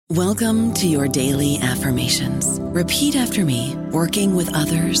Welcome to your daily affirmations. Repeat after me. Working with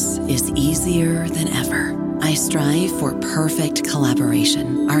others is easier than ever. I strive for perfect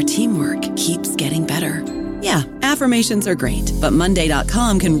collaboration. Our teamwork keeps getting better. Yeah, affirmations are great, but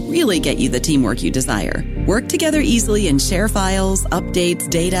Monday.com can really get you the teamwork you desire. Work together easily and share files, updates,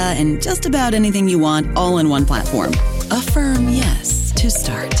 data, and just about anything you want all in one platform. Affirm yes to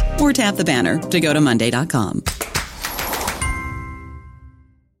start, or tap the banner to go to Monday.com.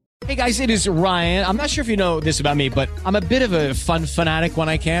 Hey guys, it is Ryan. I'm not sure if you know this about me, but I'm a bit of a fun fanatic when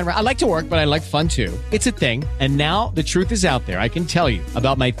I can. I like to work, but I like fun too. It's a thing. And now the truth is out there. I can tell you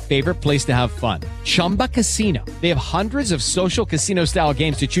about my favorite place to have fun. Chumba Casino. They have hundreds of social casino style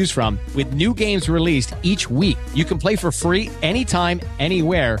games to choose from with new games released each week. You can play for free anytime,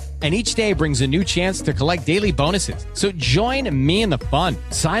 anywhere. And each day brings a new chance to collect daily bonuses. So join me in the fun.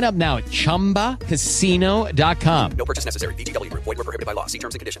 Sign up now at ChumbaCasino.com. No purchase necessary. VGW Group. Void where prohibited by law. See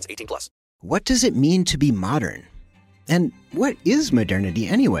terms and conditions. 18+. What does it mean to be modern? And what is modernity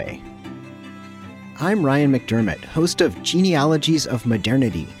anyway? I'm Ryan McDermott, host of Genealogies of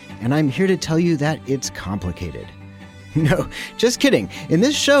Modernity, and I'm here to tell you that it's complicated. No, just kidding. In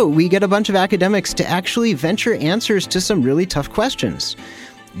this show, we get a bunch of academics to actually venture answers to some really tough questions.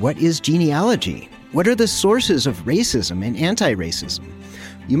 What is genealogy? What are the sources of racism and anti-racism?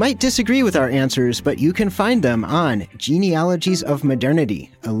 You might disagree with our answers, but you can find them on Genealogies of Modernity,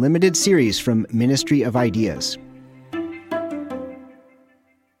 a limited series from Ministry of Ideas.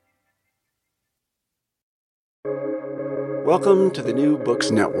 Welcome to the New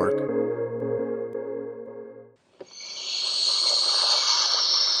Books Network.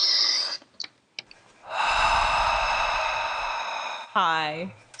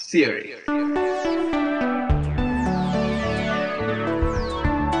 Hi. Theory.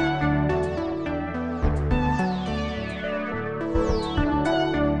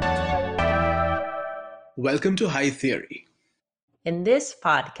 Welcome to High Theory. In this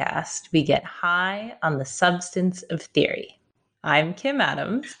podcast, we get high on the substance of theory. I'm Kim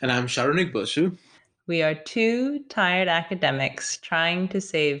Adams. And I'm Sharonik Boshu. We are two tired academics trying to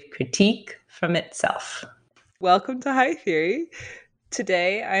save critique from itself. Welcome to High Theory.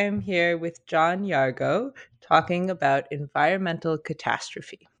 Today, I am here with John Yargo talking about environmental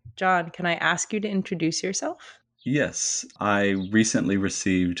catastrophe. John, can I ask you to introduce yourself? Yes, I recently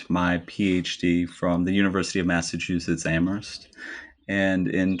received my PhD from the University of Massachusetts Amherst. And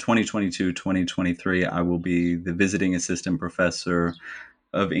in 2022-2023, I will be the visiting assistant professor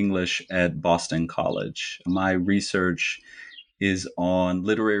of English at Boston College. My research is on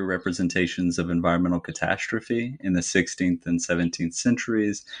literary representations of environmental catastrophe in the 16th and 17th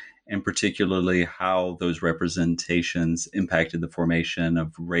centuries, and particularly how those representations impacted the formation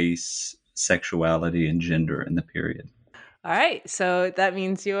of race, sexuality, and gender in the period. All right, so that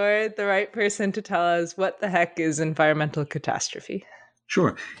means you're the right person to tell us what the heck is environmental catastrophe.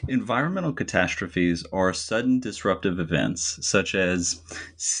 Sure. Environmental catastrophes are sudden disruptive events such as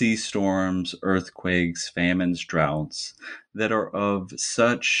sea storms, earthquakes, famines, droughts that are of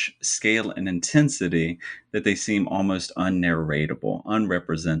such scale and intensity that they seem almost unnarratable,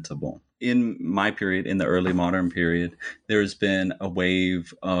 unrepresentable. In my period, in the early modern period, there's been a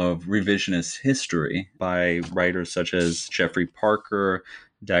wave of revisionist history by writers such as Geoffrey Parker,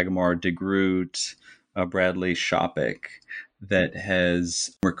 Dagmar DeGroot, Bradley Shopik, that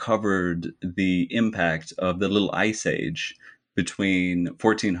has recovered the impact of the Little Ice Age between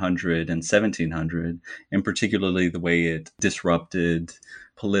 1400 and 1700, and particularly the way it disrupted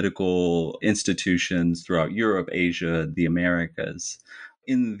political institutions throughout Europe, Asia, the Americas.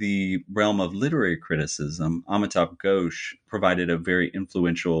 In the realm of literary criticism, Amitav Ghosh provided a very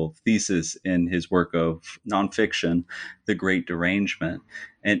influential thesis in his work of nonfiction, The Great Derangement.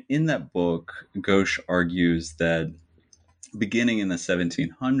 And in that book, Ghosh argues that beginning in the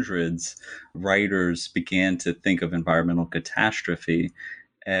 1700s, writers began to think of environmental catastrophe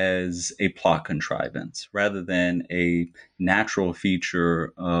as a plot contrivance rather than a natural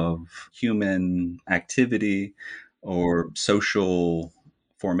feature of human activity or social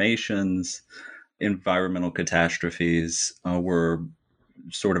formations. Environmental catastrophes were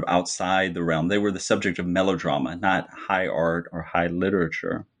sort of outside the realm. They were the subject of melodrama, not high art or high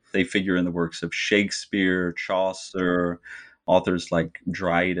literature. They figure in the works of Shakespeare, Chaucer, authors like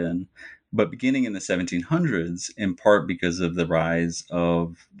Dryden. But beginning in the 1700s, in part because of the rise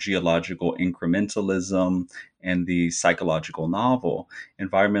of geological incrementalism and the psychological novel,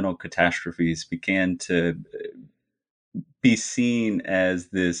 environmental catastrophes began to be seen as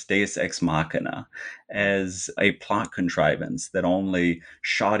this deus ex machina, as a plot contrivance that only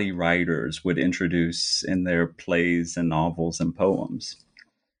shoddy writers would introduce in their plays and novels and poems.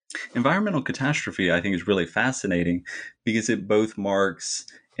 Environmental catastrophe, I think, is really fascinating because it both marks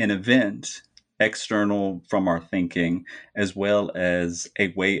an event external from our thinking as well as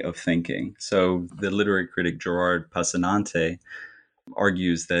a way of thinking. So the literary critic Gerard Passanante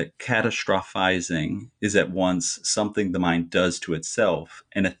argues that catastrophizing is at once something the mind does to itself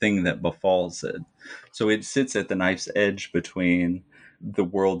and a thing that befalls it. So it sits at the knife's edge between the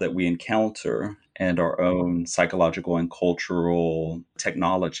world that we encounter and our own psychological and cultural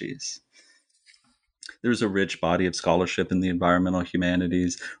technologies. There's a rich body of scholarship in the environmental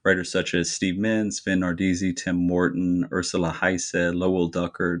humanities. Writers such as Steve Mintz, Sven Nardizzi, Tim Morton, Ursula Heise, Lowell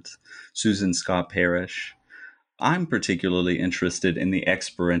Duckert, Susan Scott Parrish. I'm particularly interested in the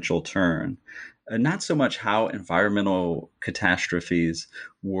experiential turn, not so much how environmental catastrophes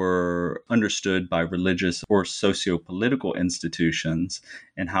were understood by religious or socio-political institutions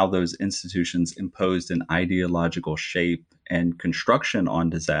and how those institutions imposed an ideological shape and construction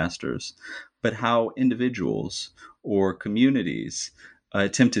on disasters, but how individuals or communities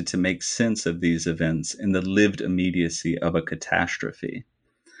attempted to make sense of these events in the lived immediacy of a catastrophe.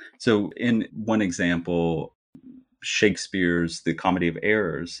 So, in one example, Shakespeare's The Comedy of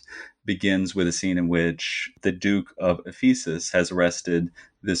Errors begins with a scene in which the Duke of Ephesus has arrested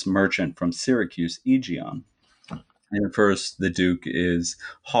this merchant from Syracuse, Aegeon. And at first, the Duke is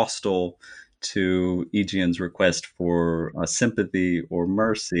hostile to Aegeon's request for sympathy or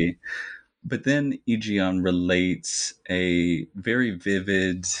mercy. But then Aegeon relates a very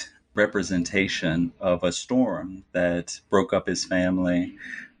vivid representation of a storm that broke up his family,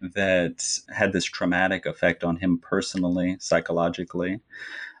 that had this traumatic effect on him personally, psychologically.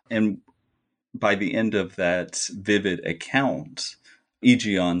 And by the end of that vivid account,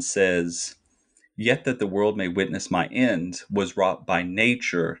 Aegeon says, "Yet that the world may witness my end was wrought by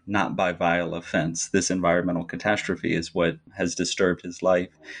nature, not by vile offense." This environmental catastrophe is what has disturbed his life.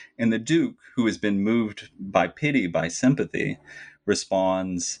 And the Duke, who has been moved by pity, by sympathy,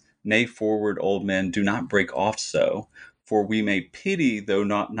 responds, "Nay, forward, old men, do not break off so, for we may pity, though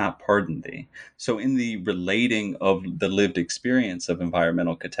not pardon thee." So in the relating of the lived experience of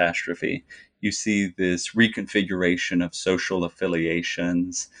environmental catastrophe, you see this reconfiguration of social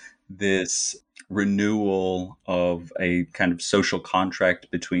affiliations, this renewal of a kind of social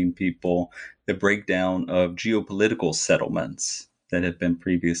contract between people, the breakdown of geopolitical settlements that have been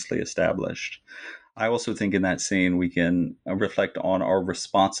previously established. I also think in that scene we can reflect on our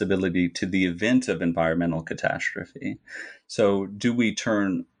responsibility to the event of environmental catastrophe. So, do we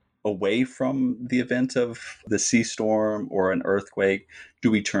turn away from the event of the sea storm or an earthquake?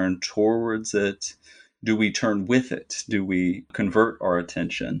 Do we turn towards it? Do we turn with it? Do we convert our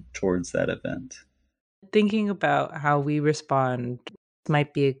attention towards that event? Thinking about how we respond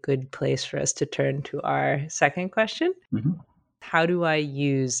might be a good place for us to turn to our second question. Mhm. How do I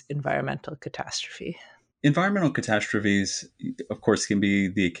use environmental catastrophe? Environmental catastrophes, of course, can be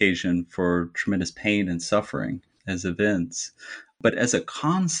the occasion for tremendous pain and suffering as events. But as a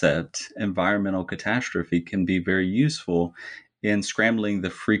concept, environmental catastrophe can be very useful in scrambling the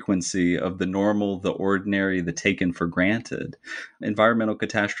frequency of the normal, the ordinary, the taken for granted. Environmental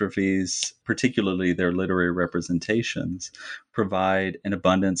catastrophes, particularly their literary representations, provide an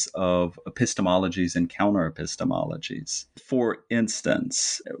abundance of epistemologies and counter epistemologies. For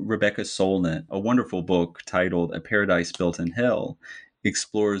instance, Rebecca Solnit, a wonderful book titled A Paradise Built in Hell,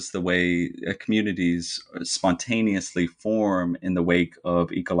 explores the way communities spontaneously form in the wake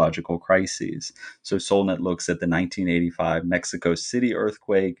of ecological crises. So Solnit looks at the 1985 Mexico City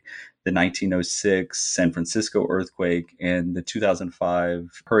earthquake, the 1906 San Francisco earthquake, and the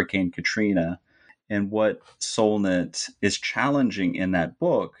 2005 Hurricane Katrina. And what Solnit is challenging in that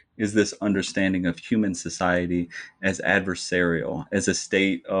book is this understanding of human society as adversarial, as a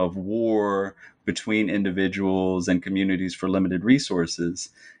state of war between individuals and communities for limited resources.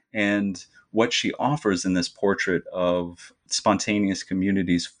 And what she offers in this portrait of spontaneous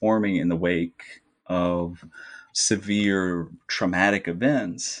communities forming in the wake of severe traumatic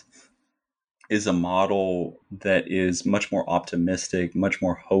events is a model that is much more optimistic, much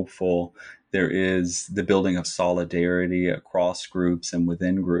more hopeful. There is the building of solidarity across groups and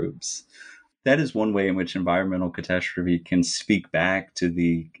within groups. That is one way in which environmental catastrophe can speak back to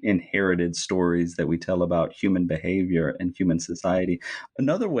the inherited stories that we tell about human behavior and human society.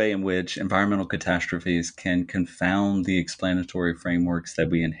 Another way in which environmental catastrophes can confound the explanatory frameworks that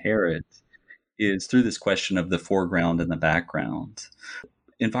we inherit is through this question of the foreground and the background.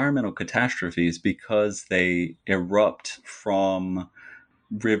 Environmental catastrophes, because they erupt from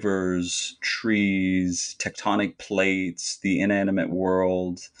rivers, trees, tectonic plates, the inanimate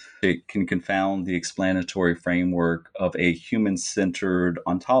world. It can confound the explanatory framework of a human-centered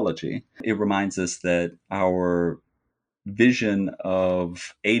ontology. It reminds us that our vision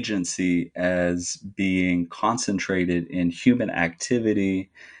of agency as being concentrated in human activity,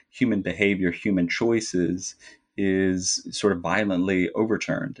 human behavior, human choices is sort of violently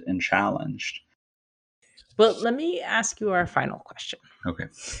overturned and challenged. Well, let me ask you our final question. Okay.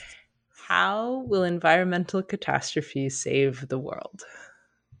 How will environmental catastrophes save the world?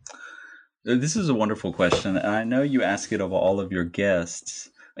 This is a wonderful question, and I know you ask it of all of your guests.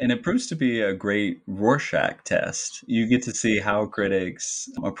 And it proves to be a great Rorschach test. You get to see how critics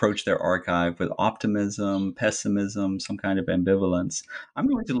approach their archive with optimism, pessimism, some kind of ambivalence. I'm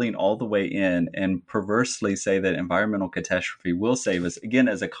going to lean all the way in and perversely say that environmental catastrophe will save us, again,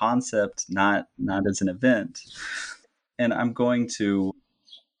 as a concept, not as an event. And I'm going to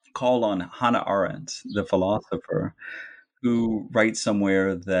call on Hannah Arendt, the philosopher, who writes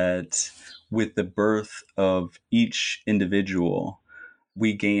somewhere that with the birth of each individual,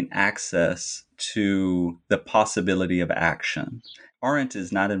 we gain access to the possibility of action. Arendt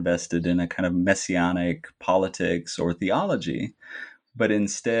is not invested in a kind of messianic politics or theology, but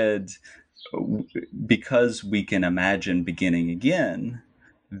instead, because we can imagine beginning again,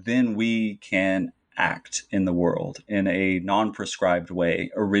 then we can act in the world in a non-prescribed way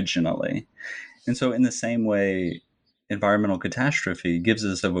originally. And so in the same way, environmental catastrophe gives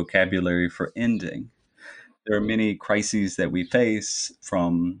us a vocabulary for ending. There are many crises that we face,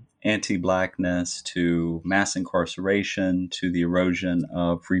 from anti-Blackness to mass incarceration to the erosion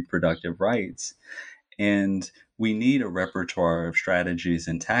of reproductive rights. And we need a repertoire of strategies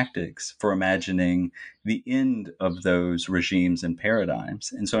and tactics for imagining the end of those regimes and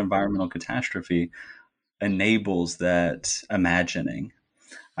paradigms. And so environmental catastrophe enables that imagining.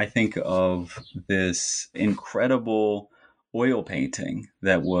 I think of this incredible oil painting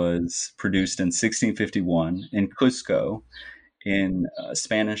that was produced in 1651 in Cusco in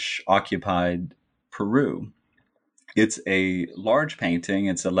Spanish occupied Peru. It's a large painting.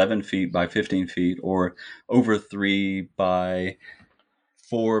 It's 11 feet by 15 feet, or over 3 by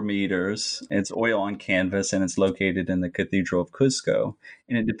 4 meters. It's oil on canvas, and it's located in the Cathedral of Cusco.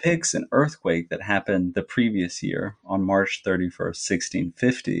 And it depicts an earthquake that happened the previous year on March 31st,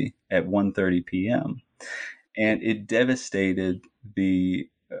 1650 at 1:30 p.m. And it devastated the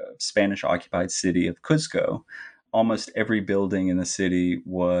Spanish occupied city of Cusco. Almost every building in the city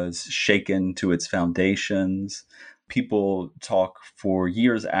was shaken to its foundations. People talk for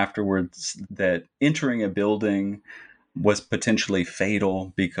years afterwards that entering a building was potentially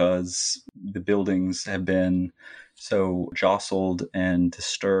fatal because the buildings have been so jostled and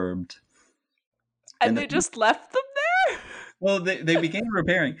disturbed. And they just left them there? Well, they began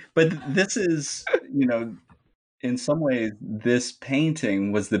repairing. But this is, in some ways, this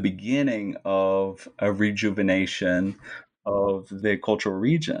painting was the beginning of a rejuvenation of the cultural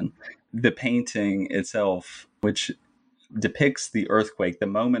region. The painting itself, which depicts the earthquake, the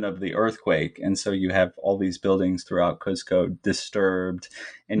moment of the earthquake. And so you have all these buildings throughout Cusco disturbed,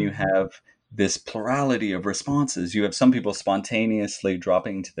 and you have this plurality of responses. You have some people spontaneously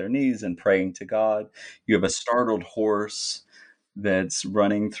dropping to their knees and praying to God. You have a startled horse that's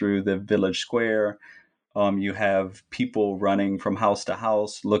running through the village square. You have people running from house to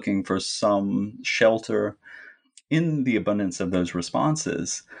house looking for some shelter. In the abundance of those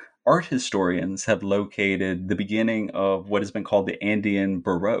responses, art historians have located the beginning of what has been called the Andean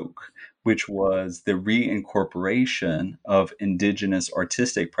Baroque, which was the reincorporation of indigenous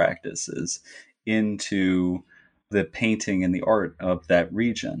artistic practices into the painting and the art of that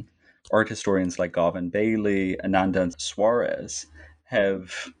region. Art historians like Gavin Bailey, Ananda Suarez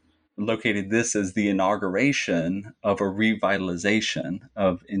have located this as the inauguration of a revitalization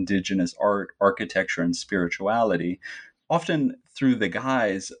of indigenous art, architecture, and spirituality, often through the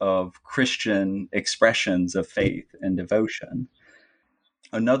guise of Christian expressions of faith and devotion.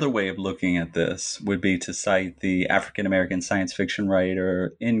 Another way of looking at this would be to cite the African-American science fiction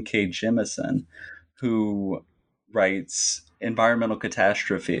writer N.K. Jemisin, who writes environmental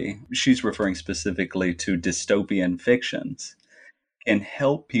catastrophe. She's referring specifically to dystopian fictions, can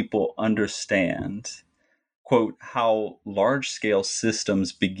help people understand, quote, how large-scale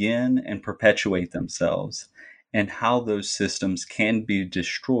systems begin and perpetuate themselves, and how those systems can be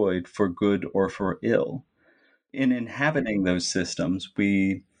destroyed for good or for ill. In inhabiting those systems,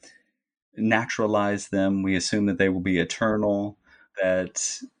 we naturalize them. We assume that they will be eternal,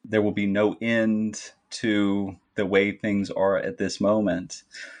 that there will be no end to the way things are at this moment.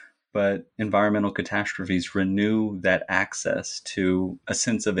 but environmental catastrophes renew that access to a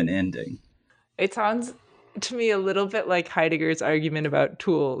sense of an ending. It sounds to me a little bit like Heidegger's argument about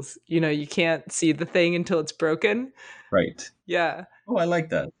tools. You can't see the thing until it's broken. Right. Yeah. Oh, I like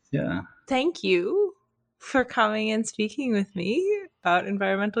that. Yeah. Thank you for coming and speaking with me about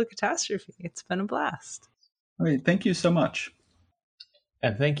environmental catastrophe. It's been a blast. All right. Thank you so much.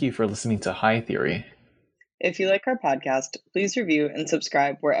 And thank you for listening to High Theory. If you like our podcast, please review and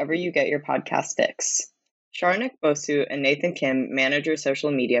subscribe wherever you get your podcast fix. Sharnik Bosu and Nathan Kim manage your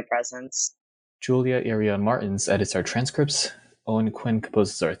social media presence. Julia Irion Martins edits our transcripts, Owen Quinn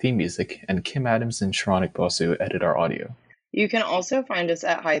composes our theme music, and Kim Adams and Sharnik Bosu edit our audio. You can also find us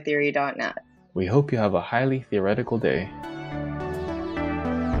at hightheory.net. We hope you have a highly theoretical day.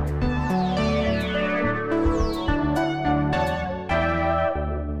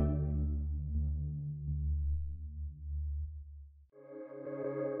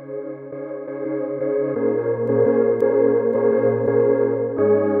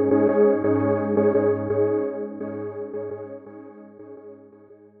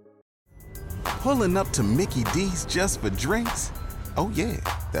 Pulling up to Mickey D's just for drinks? Oh yeah,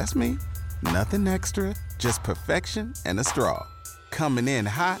 that's me. Nothing extra, just perfection and a straw. Coming in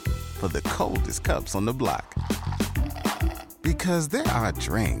hot for the coldest cups on the block. Because there are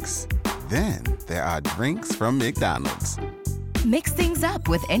drinks. Then there are drinks from McDonald's. Mix things up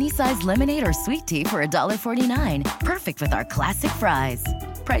with any size lemonade or sweet tea for $1.49. Perfect with our classic fries.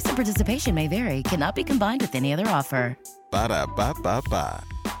 Price and participation may vary. Cannot be combined with any other offer. Ba-da-ba-ba-ba.